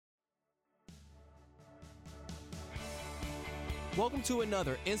Welcome to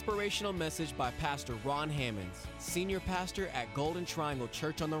another inspirational message by Pastor Ron Hammonds, Senior Pastor at Golden Triangle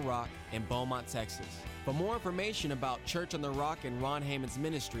Church on the Rock in Beaumont, Texas. For more information about Church on the Rock and Ron Hammonds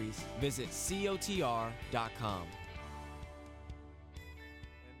Ministries, visit cotr.com.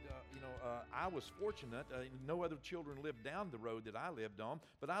 I was fortunate. No other children lived down the road that I lived on,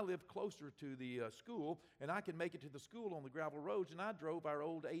 but I lived closer to the school, and I could make it to the school on the gravel roads, and I drove our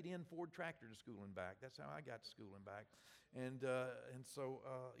old 8N Ford tractor to school and back. That's how I got to school and back. And so,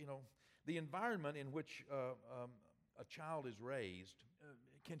 the environment in which a child is raised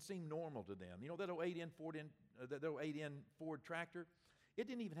can seem normal to them. You know, that old 8N Ford tractor, it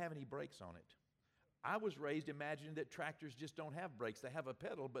didn't even have any brakes on it. I was raised imagining that tractors just don't have brakes. They have a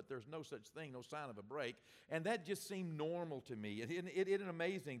pedal, but there's no such thing, no sign of a brake. And that just seemed normal to me. It is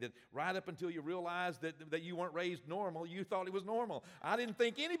amazing that right up until you realized that you weren't raised normal, you thought it was normal. I didn't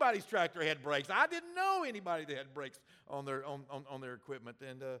think anybody's tractor had brakes. I didn't know anybody that had brakes on their equipment.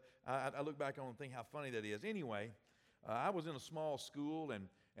 And I look back on and think how funny that is. Anyway, I was in a small school, and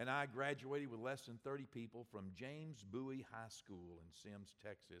I graduated with less than 30 people from James Bowie High School in Sims,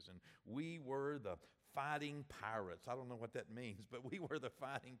 Texas. And we were the Fighting Pirates. I don't know what that means, but we were the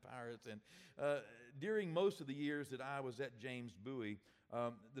Fighting Pirates. And during most of the years that I was at James Bowie,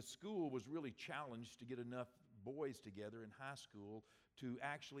 the school was really challenged to get enough boys together in high school to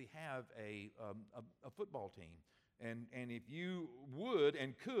actually have a football team. And if you would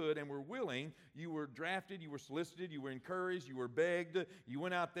and could and were willing, you were drafted, you were solicited, you were encouraged, you were begged, you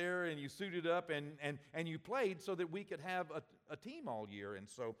went out there and you suited up and you played so that we could have a team all year. And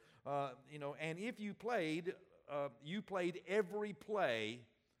so, and if you played every play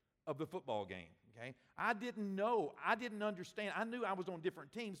of the football game. Okay? I didn't understand. I knew I was on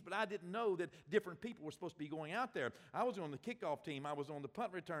different teams, but I didn't know that different people were supposed to be going out there. I was on the kickoff team. I was on the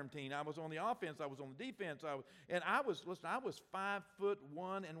punt return team. I was on the offense. I was on the defense. I was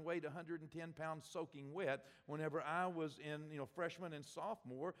 5'1" and weighed 110 pounds soaking wet whenever I was in, freshman and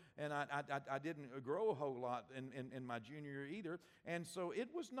sophomore, and I didn't grow a whole lot in my junior year either. And so it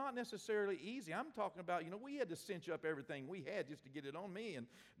was not necessarily easy. I'm talking about, we had to cinch up everything we had just to get it on me.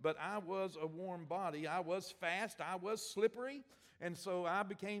 But I was a warm body. I was fast. I was slippery. And so I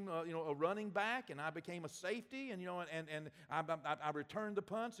became, a running back, and I became a safety, and I returned the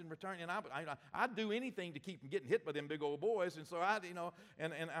punts and I'd do anything to keep from getting hit by them big old boys. And so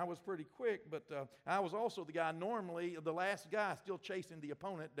and I was pretty quick, but I was also the guy normally, the last guy still chasing the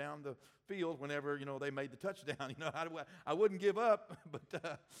opponent down the field whenever, they made the touchdown. I wouldn't give up, but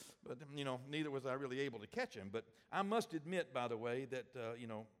neither was I really able to catch him. But I must admit, by the way, that,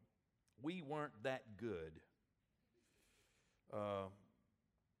 we weren't that good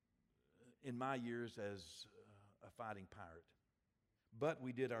in my years as a fighting pirate, but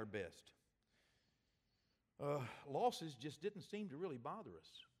we did our best. Losses just didn't seem to really bother us.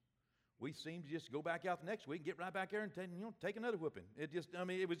 We seemed to just go back out the next week and get right back there and take another whooping. It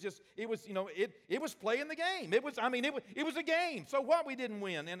was playing the game. It was a game. So what? We didn't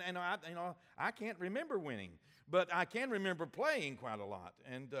win, and I can't remember winning, but I can remember playing quite a lot.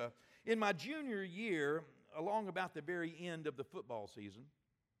 And in my junior year, along about the very end of the football season,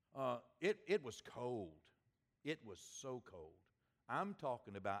 it was cold. It was so cold. I'm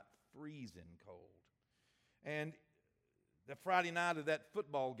talking about freezing cold. And the Friday night of that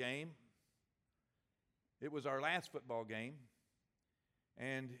football game, it was our last football game,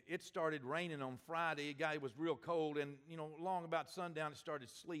 and it started raining on Friday. It was real cold, and along about sundown it started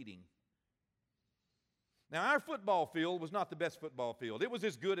sleeting. Now, our football field was not the best football field. It was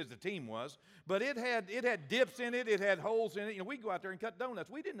as good as the team was, but it had dips in it. It had holes in it. We'd go out there and cut donuts.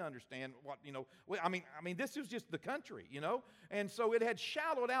 We didn't understand what, this was just the country, And so it had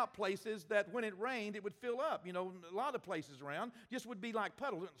shallowed out places that when it rained, it would fill up. A lot of places around just would be like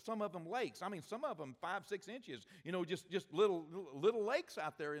puddles, some of them lakes. Some of them 5-6 inches, just little lakes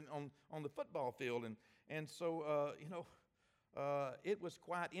out there on the football field. And so, it was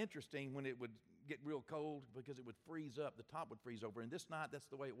quite interesting when it would get real cold because it would freeze up. The top would freeze over. And this night, that's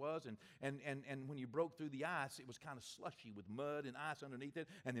the way it was. And when you broke through the ice, it was kind of slushy with mud and ice underneath it,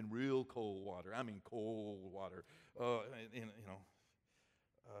 and then real cold water. Cold water.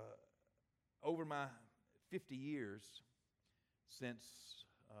 Over my 50 years since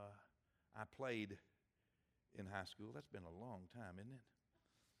I played in high school, that's been a long time, isn't it?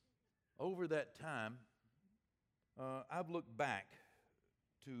 Over that time, I've looked back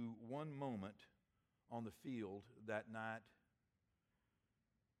to one moment on the field that night,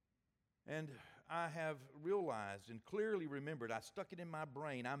 and I have realized and clearly remembered. I stuck it in my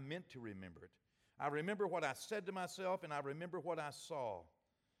brain. I meant to remember it. I remember what I said to myself, and I remember what I saw.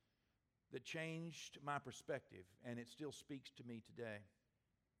 that changed my perspective, and it still speaks to me today.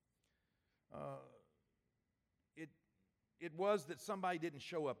 It was that somebody didn't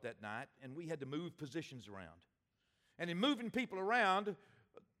show up that night, and we had to move positions around. And in moving people around,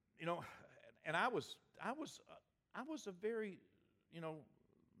 and I was a very,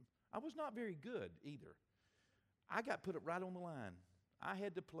 I was not very good either. I got put up right on the line. I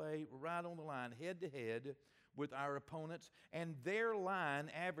had to play right on the line, head to head with our opponents, and their line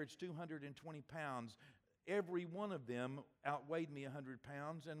averaged 220 pounds. Every one of them outweighed me 100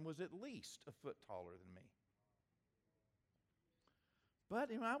 pounds and was at least a foot taller than me. But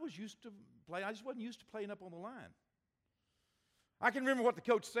I was used to play. I just wasn't used to playing up on the line. I can remember what the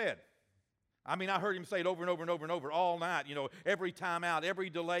coach said. I heard him say it over and over and over and over all night, every time out, every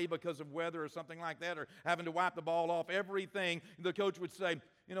delay because of weather or something like that, or having to wipe the ball off, everything. The coach would say,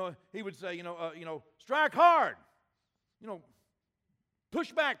 he would say, strike hard,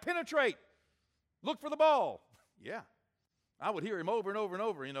 push back, penetrate, look for the ball. Yeah. I would hear him over and over and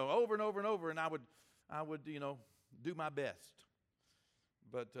over, over and over and over, and I would do my best.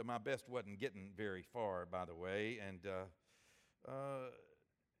 But my best wasn't getting very far, by the way, and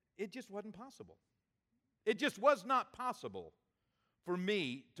it just wasn't possible. It just was not possible for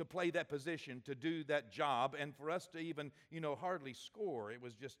me to play that position, to do that job, and for us to even, hardly score. It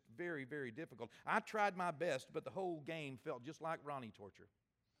was just very, very difficult. I tried my best, but the whole game felt just like Ronnie torture.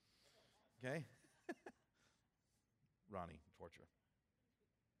 Okay? Ronnie torture.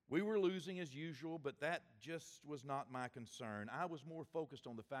 We were losing as usual, but that just was not my concern. I was more focused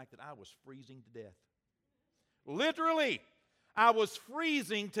on the fact that I was freezing to death. Literally, I was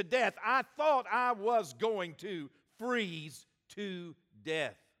freezing to death. I thought I was going to freeze to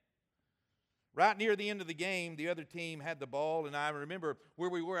death. Right near the end of the game, the other team had the ball, and I remember where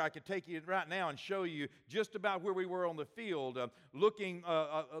we were. I could take you right now and show you just about where we were on the field. Looking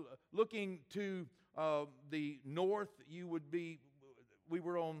to the north, we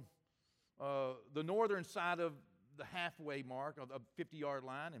were on the northern side of the halfway mark of the 50-yard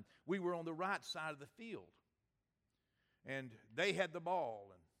line, and we were on the right side of the field. And they had the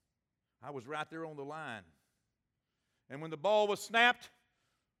ball, and I was right there on the line. And when the ball was snapped,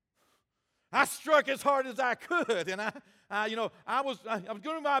 I struck as hard as I could, and I was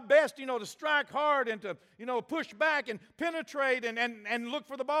doing my best, to strike hard and to, push back and penetrate and look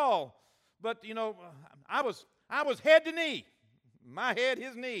for the ball. But I was head to knee, my head,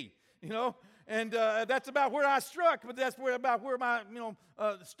 his knee, and that's about where I struck. But that's about where my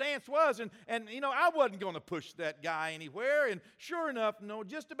stance was, and I wasn't going to push that guy anywhere. And sure enough,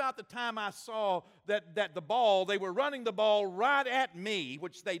 just about the time I saw that the ball, they were running the ball right at me,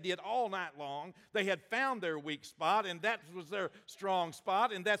 which they did all night long. They had found their weak spot, and that was their strong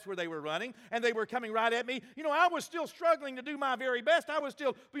spot, and that's where they were running, and they were coming right at me. I was still struggling to do my very best. I was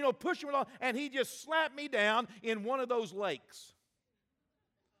still, pushing along, and he just slapped me down in one of those lakes.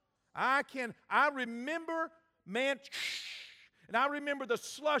 I remember, man, and I remember the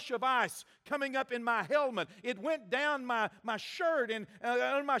slush of ice coming up in my helmet. It went down my shirt and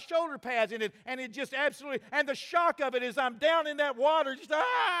on my shoulder pads, and it just absolutely, and the shock of it is I'm down in that water, just,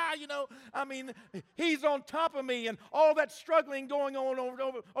 he's on top of me, and all that struggling going on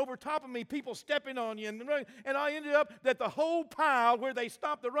over top of me, people stepping on you, and I ended up that the whole pile where they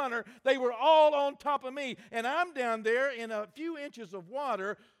stopped the runner, they were all on top of me, and I'm down there in a few inches of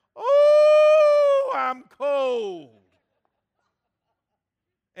water. Oh, I'm cold.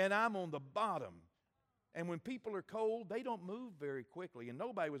 And I'm on the bottom. And when people are cold, they don't move very quickly. And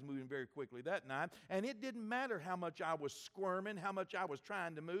nobody was moving very quickly that night. And it didn't matter how much I was squirming, how much I was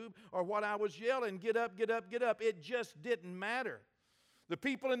trying to move, or what I was yelling, get up, get up, get up. It just didn't matter. The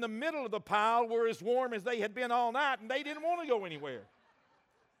people in the middle of the pile were as warm as they had been all night, and they didn't want to go anywhere.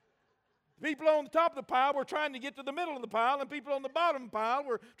 People on the top of the pile were trying to get to the middle of the pile, and people on the bottom of the pile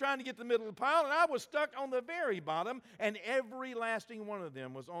were trying to get to the middle of the pile, and I was stuck on the very bottom, and every lasting one of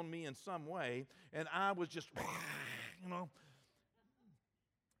them was on me in some way, and I was just,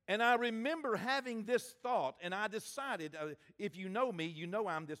 And I remember having this thought, and I decided, if you know me, you know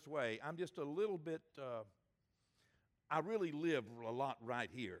I'm this way. I'm just a little bit, I really live a lot right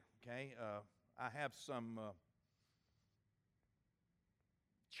here, okay? I have some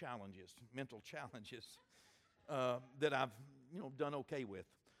challenges, mental challenges that I've, done okay with.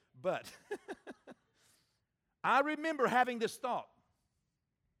 But I remember having this thought.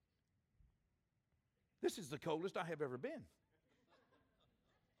 This is the coldest I have ever been.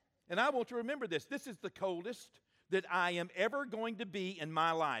 And I want to remember this. This is the coldest that I am ever going to be in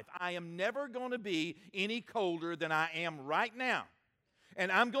my life. I am never going to be any colder than I am right now.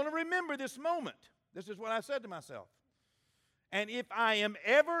 And I'm going to remember this moment. This is what I said to myself. And if I am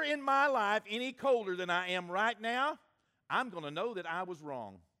ever in my life any colder than I am right now, I'm going to know that I was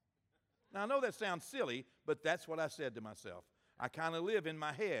wrong. Now, I know that sounds silly, but that's what I said to myself. I kind of live in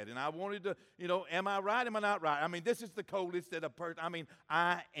my head, and I wanted to, am I right? Am I not right? I mean, this is the coldest that a person,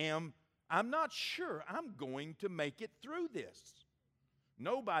 I'm not sure I'm going to make it through this.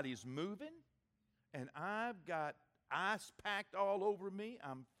 Nobody's moving, and I've got ice packed all over me.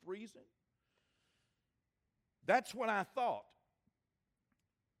 I'm freezing. That's what I thought.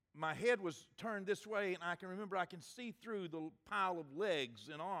 My head was turned this way, and I can remember I can see through the pile of legs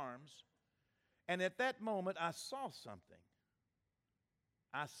and arms. And at that moment, I saw something.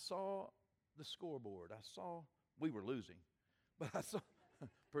 I saw the scoreboard. I saw we were losing, but I saw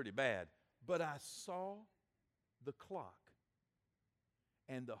pretty bad. But I saw the clock,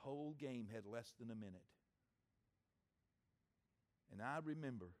 and the whole game had less than a minute. And I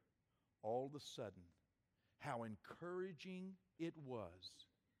remember all of a sudden how encouraging it was,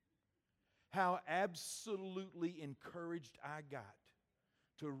 how absolutely encouraged I got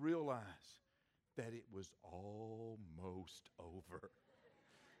to realize that it was almost over.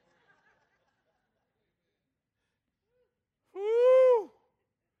 Woo!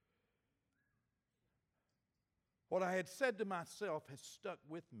 What I had said to myself has stuck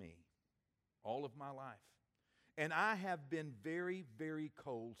with me all of my life. And I have been very, very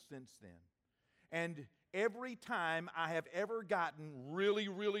cold since then. And every time I have ever gotten really,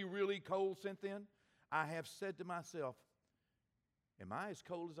 really, really cold since then, I have said to myself, am I as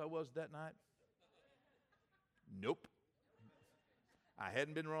cold as I was that night? Nope. I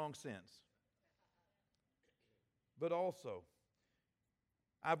hadn't been wrong since. But also,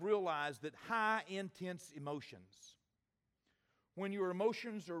 I've realized that high, intense emotions, when your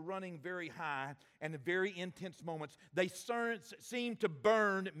emotions are running very high and very intense moments, they seem to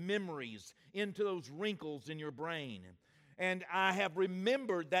burn memories into those wrinkles in your brain. And I have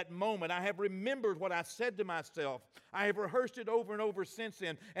remembered that moment. I have remembered what I said to myself. I have rehearsed it over and over since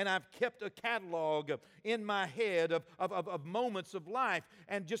then. And I've kept a catalog in my head of moments of life,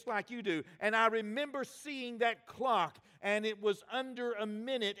 and just like you do. And I remember seeing that clock, and it was under a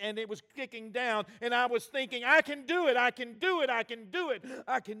minute, and it was kicking down. And I was thinking, I can do it, I can do it, I can do it.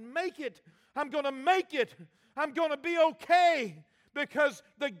 I can make it. I'm going to make it. I'm going to be okay, because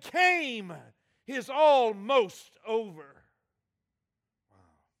the game is almost over.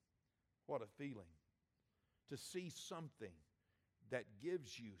 What a feeling to see something that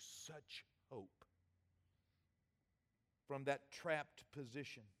gives you such hope from that trapped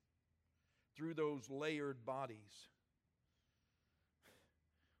position through those layered bodies.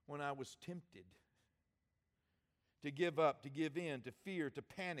 When I was tempted to give up, to give in, to fear, to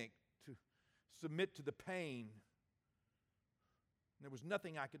panic, to submit to the pain, there was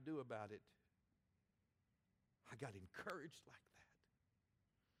nothing I could do about it. I got encouraged like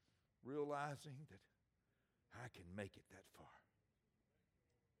that, realizing that I can make it that far.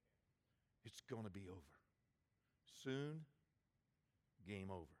 It's going to be over. Soon, game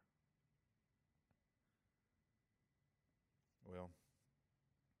over. Well,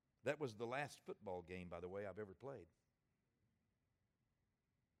 that was the last football game, by the way, I've ever played.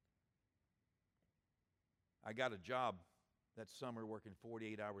 I got a job that summer working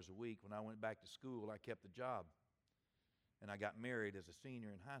 48 hours a week. When I went back to school, I kept the job. And I got married as a senior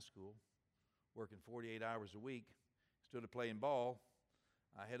in high school, working 48 hours a week. Instead of playing ball,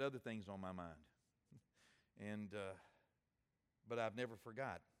 I had other things on my mind. But I've never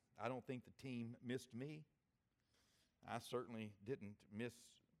forgot. I don't think the team missed me. I certainly didn't miss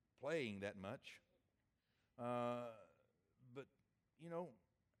playing that much. But,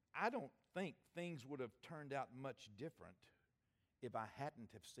 I don't think things would have turned out much different if I hadn't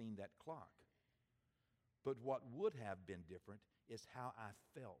have seen that clock. But what would have been different is how I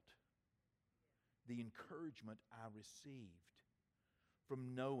felt. The encouragement I received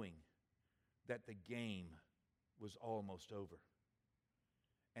from knowing that the game was almost over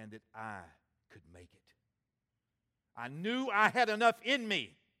and that I could make it. I knew I had enough in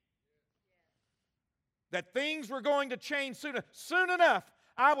me that things were going to change soon. Soon enough,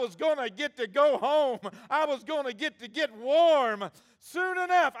 I was going to get to go home. I was going to get warm. Soon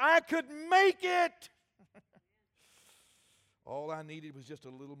enough, I could make it. All I needed was just a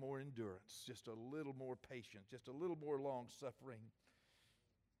little more endurance, just a little more patience, just a little more long suffering.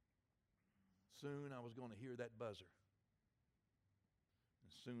 Soon I was going to hear that buzzer.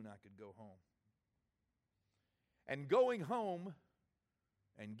 And soon I could go home. And going home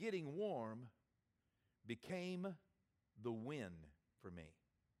and getting warm became the win for me.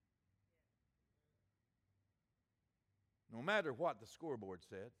 No matter what the scoreboard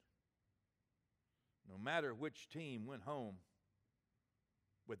said, no matter which team went home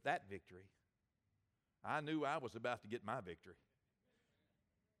with that victory, I knew I was about to get my victory.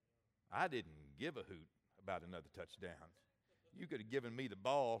 I didn't give a hoot about another touchdown. You could have given me the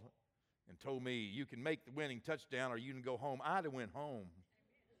ball and told me you can make the winning touchdown or you can go home. I'd have went home.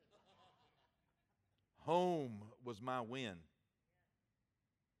 Home was my win.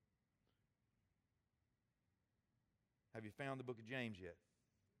 Have you found the book of James yet?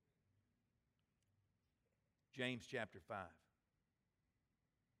 James chapter 5.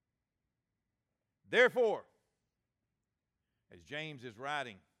 Therefore, as James is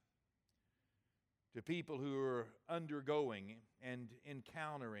writing to people who are undergoing and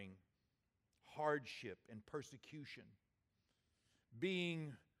encountering hardship and persecution,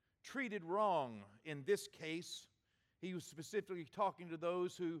 being treated wrong. In this case, he was specifically talking to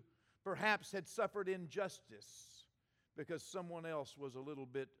those who perhaps had suffered injustice because someone else was a little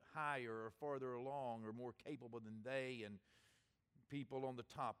bit higher or farther along or more capable than they, and people on the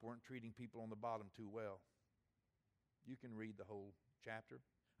top weren't treating people on the bottom too well. You can read the whole chapter.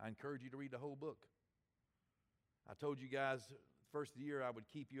 I encourage you to read the whole book. I told you guys first of the year I would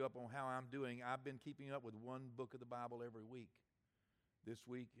keep you up on how I'm doing. I've been keeping up with one book of the Bible every week. This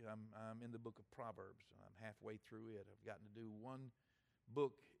week I'm in the book of Proverbs. I'm halfway through it. I've gotten to do one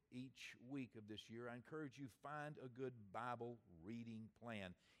book each week of this year. I encourage you, find a good Bible reading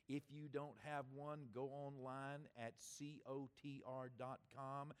plan. If you don't have one, go online at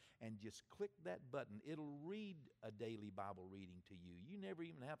cotr.com and just click that button. It'll read a daily Bible reading to you. You never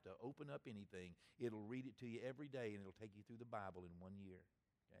even have to open up anything. It'll read it to you every day, and it'll take you through the Bible in 1 year.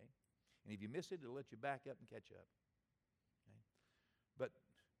 Okay? And if you miss it, it'll let you back up and catch up. Okay? But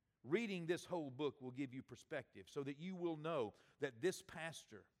reading this whole book will give you perspective so that you will know that this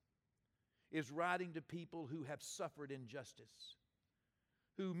pastor is writing to people who have suffered injustice,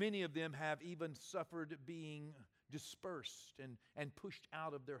 who many of them have even suffered being dispersed and pushed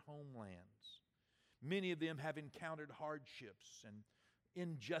out of their homelands. Many of them have encountered hardships and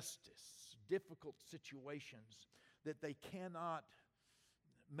injustice, difficult situations that they cannot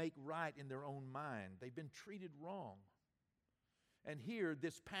make right in their own mind. They've been treated wrong. And here,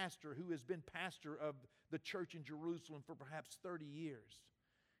 this pastor, who has been pastor of the church in Jerusalem for perhaps 30 years,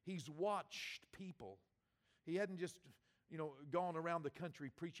 he's watched people. He hadn't just, gone around the country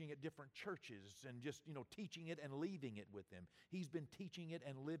preaching at different churches and just, teaching it and leaving it with them. He's been teaching it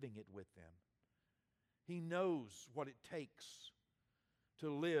and living it with them. He knows what it takes to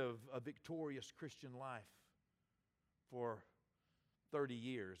live a victorious Christian life for 30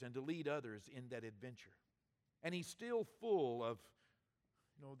 years and to lead others in that adventure. And he's still full of,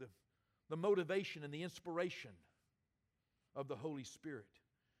 the motivation and the inspiration of the Holy Spirit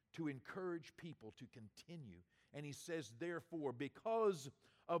to encourage people to continue. And he says, therefore, because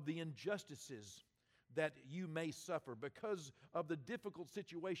of the injustices that you may suffer, because of the difficult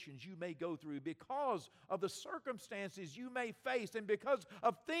situations you may go through, because of the circumstances you may face, and because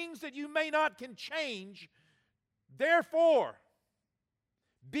of things that you may not can change, therefore,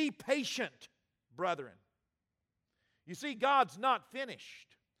 be patient, brethren. You see, God's not finished.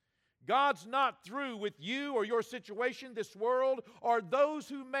 God's not through with you or your situation, this world, or those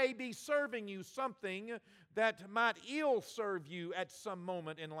who may be serving you something that might ill serve you at some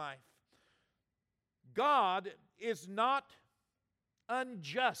moment in life. God is not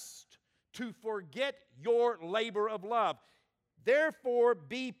unjust to forget your labor of love. Therefore,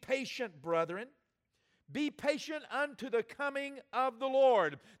 be patient, brethren. Be patient unto the coming of the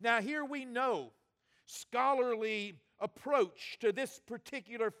Lord. Now, here we know scholarly approach to this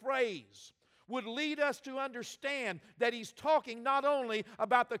particular phrase would lead us to understand that he's talking not only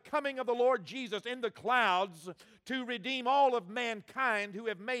about the coming of the Lord Jesus in the clouds to redeem all of mankind who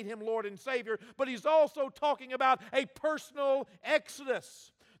have made him Lord and Savior, but he's also talking about a personal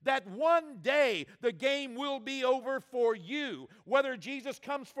exodus. That one day the game will be over for you. Whether Jesus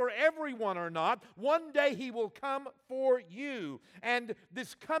comes for everyone or not, one day he will come for you. And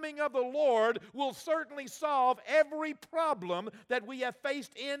this coming of the Lord will certainly solve every problem that we have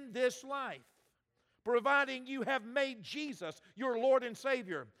faced in this life, providing you have made Jesus your Lord and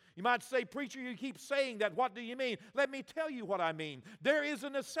Savior. You might say, preacher, you keep saying that. What do you mean? Let me tell you what I mean. There is a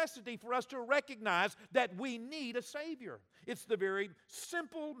necessity for us to recognize that we need a Savior. It's the very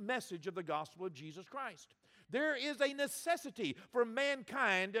simple message of the gospel of Jesus Christ. There is a necessity for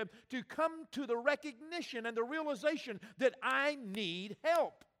mankind to come to the recognition and the realization that I need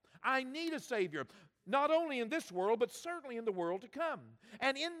help. I need a Savior. Not only in this world, but certainly in the world to come.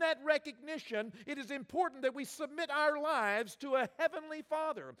 And in that recognition, it is important that we submit our lives to a heavenly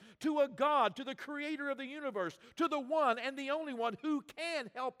Father, to a God, to the Creator of the universe, to the one and the only one who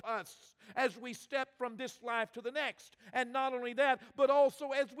can help us as we step from this life to the next. And not only that, but also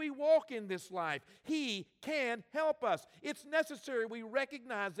as we walk in this life. He can help us. It's necessary we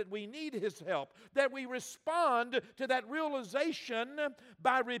recognize that we need His help, that we respond to that realization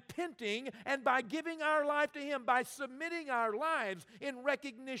by repenting and by giving our life to Him, by submitting our lives in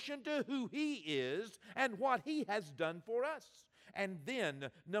recognition to who He is and what He has done for us. And then,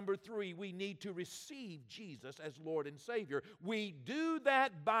 number 3, we need to receive Jesus as Lord and Savior. We do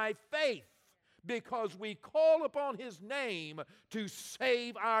that by faith because we call upon His name to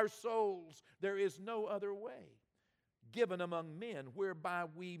save our souls. There is no other way given among men whereby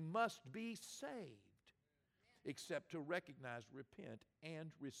we must be saved except to recognize, repent,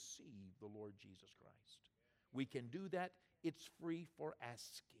 and receive the Lord Jesus Christ. We can do that. It's free for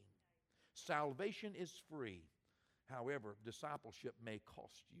asking. Salvation is free. However, discipleship may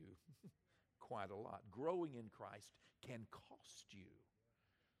cost you quite a lot. Growing in Christ can cost you.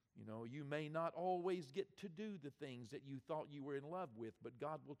 You know, you may not always get to do the things that you thought you were in love with, but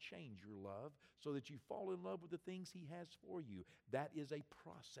God will change your love so that you fall in love with the things He has for you. That is a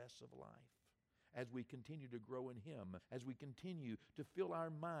process of life. As we continue to grow in Him, as we continue to fill our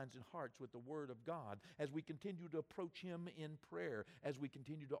minds and hearts with the Word of God, as we continue to approach Him in prayer, as we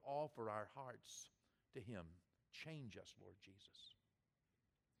continue to offer our hearts to Him. Change us, Lord Jesus.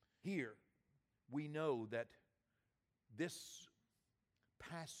 Here, we know that this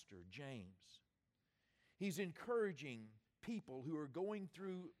pastor, James, he's encouraging people who are going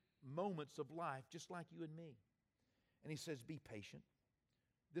through moments of life just like you and me. And he says, be patient.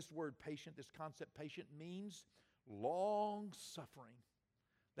 This word patient, this concept patient, means long suffering.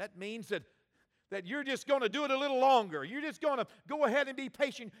 That means that you're just going to do it a little longer. You're just going to go ahead and be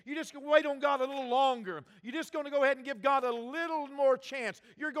patient. You're just going to wait on God a little longer. You're just going to go ahead and give God a little more chance.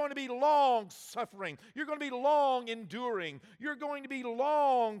 You're going to be long suffering. You're going to be long enduring. You're going to be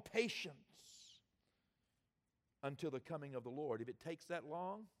long patience until the coming of the Lord. If it takes that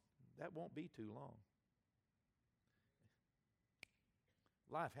long, that won't be too long.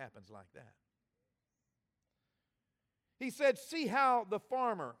 Life happens like that. He said, see how the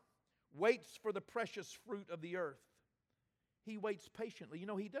farmer waits for the precious fruit of the earth. He waits patiently. You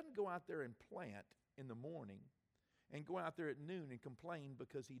know, he doesn't go out there and plant in the morning and go out there at noon and complain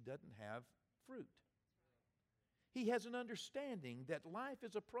because he doesn't have fruit. He has an understanding that life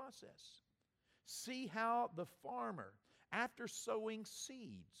is a process. See how the farmer, after sowing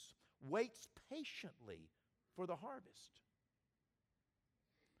seeds, waits patiently for the harvest.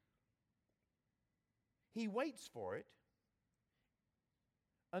 He waits for it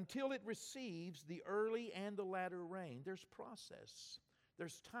until it receives the early and the latter rain. There's process,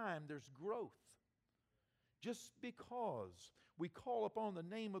 there's time, there's growth. Just because we call upon the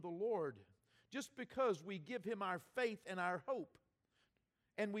name of the Lord, just because we give Him our faith and our hope,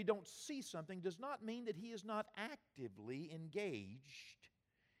 and we don't see something, does not mean that He is not actively engaged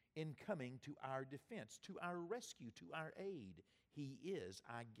in coming to our defense, to our rescue, to our aid. He is,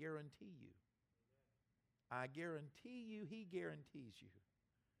 I guarantee you. I guarantee you, He guarantees you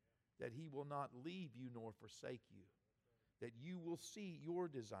that He will not leave you nor forsake you, that you will see your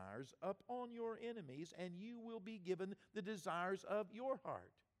desires upon your enemies, and you will be given the desires of your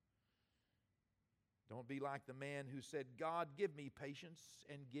heart. Don't be like the man who said, God, give me patience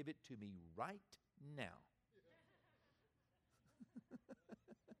and give it to me right now.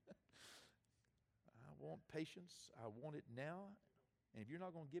 I want patience. I want it now. And if you're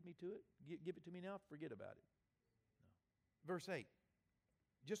not going to give it to me now, forget about it. No. Verse 8,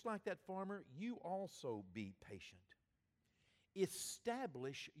 just like that farmer, you also be patient.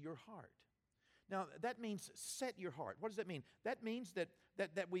 Establish your heart. Now, that means set your heart. What does that mean? That means that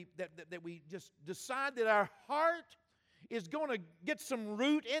we just decide that our heart is going to get some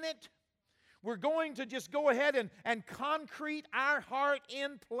root in it. We're going to just go ahead and concrete our heart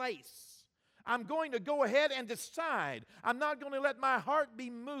in place. I'm going to go ahead and decide. I'm not going to let my heart be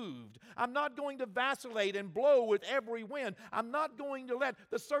moved. I'm not going to vacillate and blow with every wind. I'm not going to let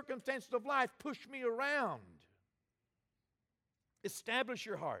the circumstances of life push me around. Establish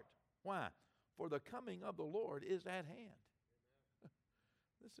your heart. Why? For the coming of the Lord is at hand.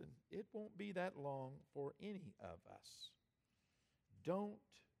 Listen, it won't be that long for any of us. Don't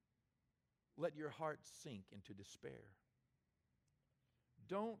let your heart sink into despair.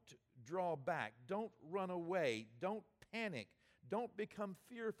 Don't draw back. Don't run away. Don't panic. Don't become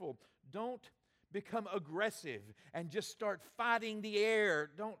fearful. Don't become aggressive and just start fighting the air.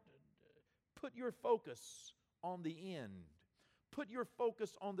 Don't Put your focus on the end. Put your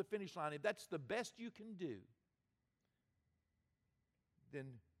focus on the finish line. If that's the best you can do, then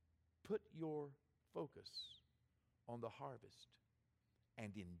put your focus on the harvest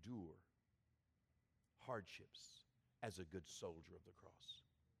and endure hardships as a good soldier of the cross.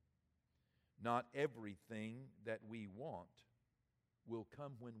 Not everything that we want will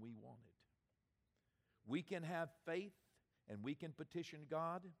come when we want it. We can have faith and we can petition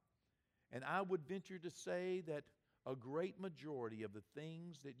God, and I would venture to say that a great majority of the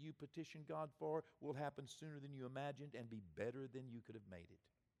things that you petition God for will happen sooner than you imagined and be better than you could have made it.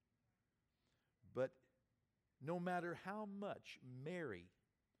 But no matter how much Mary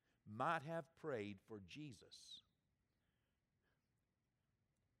might have prayed for Jesus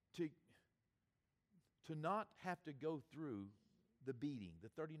to not have to go through the beating, the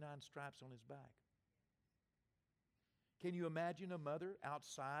 39 stripes on his back. Can you imagine a mother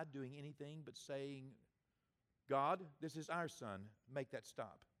outside doing anything but saying, God, this is our son, make that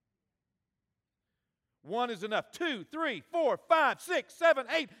stop? One is enough. 2, 3, 4, 5, 6, 7,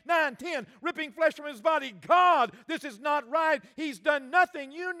 8, 9, 10, ripping flesh from his body. God, this is not right. He's done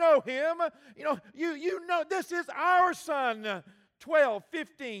nothing. You know him. You know this is our son. 12,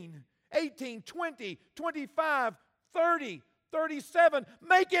 15, 18, 20, 25, 30, 37.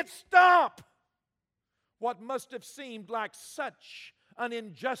 Make it stop. What must have seemed like such an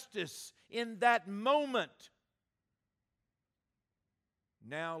injustice in that moment.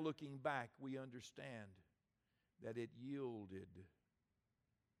 Now looking back, we understand that it yielded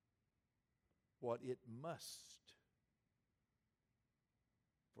what it must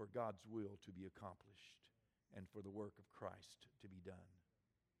for God's will to be accomplished and for the work of Christ to be done.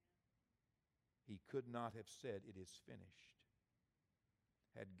 He could not have said, "It is finished,"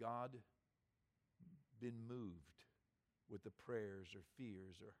 had God been moved with the prayers or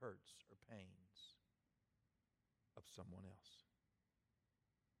fears or hurts or pains of someone else.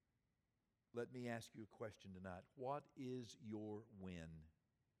 Let me ask you a question tonight. What is your win?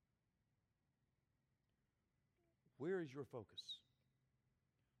 Where is your focus?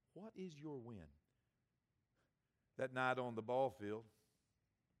 What is your win? That night on the ball field,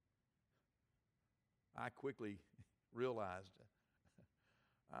 I quickly realized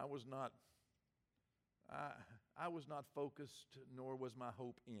I was not focused, nor was my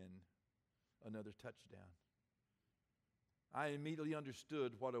hope in another touchdown. I immediately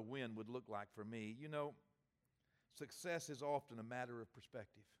understood what a win would look like for me. You know, success is often a matter of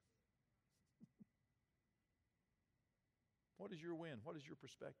perspective. What is your win? What is your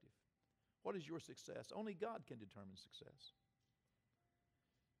perspective? What is your success? Only God can determine success.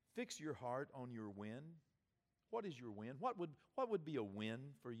 Fix your heart on your win. What is your win? What would be a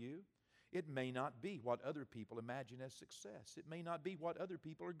win for you? It may not be what other people imagine as success. It may not be what other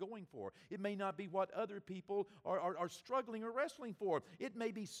people are going for. It may not be what other people are struggling or wrestling for. It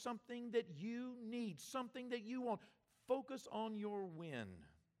may be something that you need, something that you want. Focus on your win,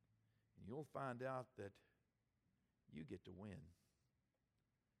 and you'll find out that you get to win.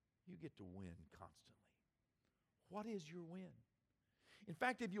 You get to win constantly. What is your win? In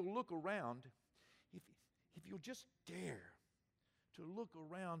fact, if you'll look around, if you'll just dare to look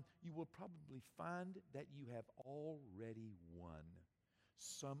around, you will probably find that you have already won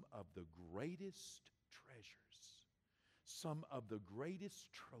some of the greatest treasures, some of the greatest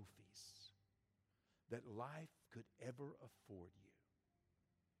trophies that life could ever afford you.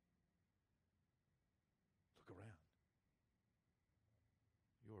 Look around.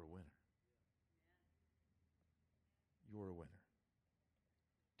 You're a winner. You're a winner.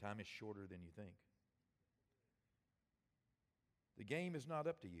 Time is shorter than you think. The game is not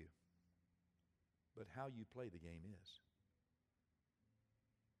up to you, but how you play the game is.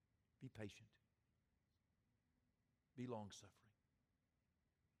 Be patient. Be long-suffering.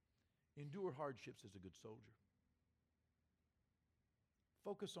 Endure hardships as a good soldier.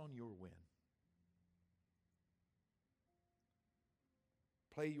 Focus on your win.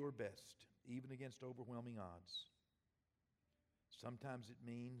 Play your best, even against overwhelming odds. Sometimes it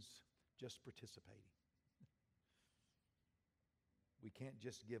means just participating. We can't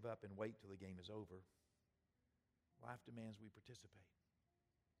just give up and wait till the game is over. Life demands we participate.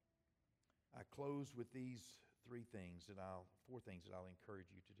 I close with these four things that I'll encourage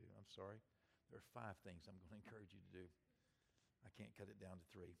you to do. I'm sorry. There are 5 things I'm going to encourage you to do. I can't cut it down to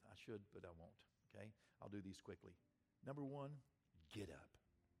 3. I should, but I won't. Okay? I'll do these quickly. Number 1, get up.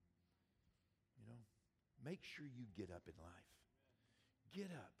 You know, make sure you get up in life.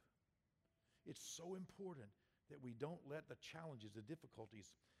 Get up. It's so important that we don't let the challenges, the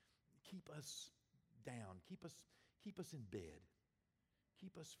difficulties keep us down, keep us in bed,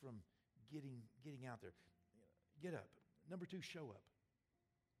 keep us from getting out there. Get up. Number 2, show up.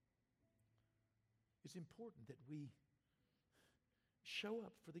 It's important that we show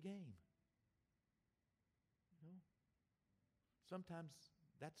up for the game. You know? Sometimes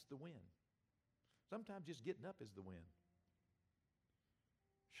that's the win. Sometimes just getting up is the win.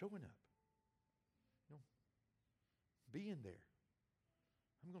 Showing up. You know, being there.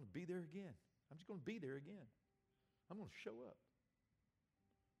 I'm going to be there again. I'm just going to be there again. I'm going to show up.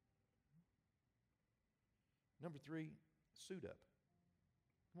 Number 3, suit up.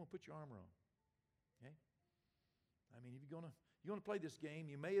 Come on, put your armor on. Okay? I mean, if you're going to play this game,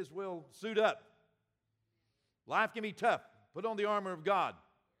 you may as well suit up. Life can be tough. Put on the armor of God.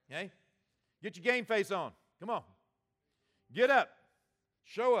 Okay? Get your game face on. Come on. Get up.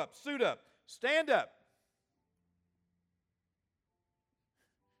 Show up. Suit up. Stand up.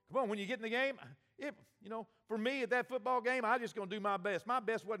 Come on, when you get in the game, for me at that football game, I just going to do my best. My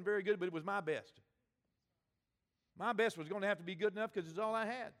best wasn't very good, but it was my best. My best was going to have to be good enough because it's all I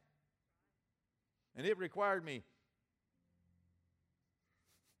had. And it required me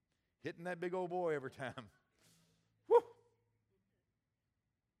hitting that big old boy every time. Whew!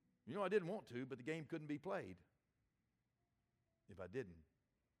 I didn't want to, but the game couldn't be played if I didn't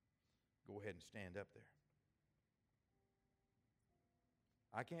go ahead and stand up there.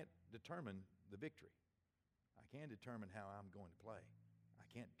 I can't determine the victory. I can determine how I'm going to play. I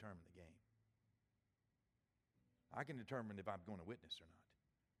can't determine the game. I can determine if I'm going to witness or not.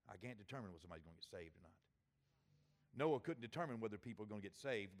 I can't determine whether somebody's going to get saved or not. Noah couldn't determine whether people were going to get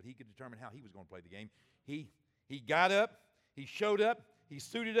saved, but he could determine how he was going to play the game. He got up, he showed up, he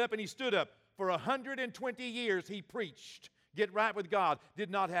suited up, and he stood up. For 120 years he preached. Get right with God. Did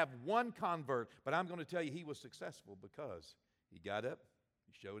not have one convert, but I'm going to tell you he was successful because he got up,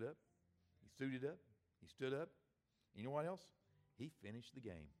 he showed up, he suited up, he stood up. You know what else? He finished the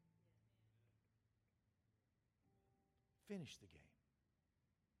game. Finish the game.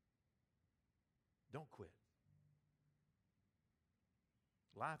 Don't quit.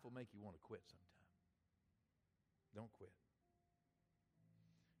 Life will make you want to quit sometime. Don't quit.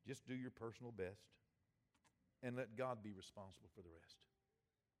 Just do your personal best and let God be responsible for the rest.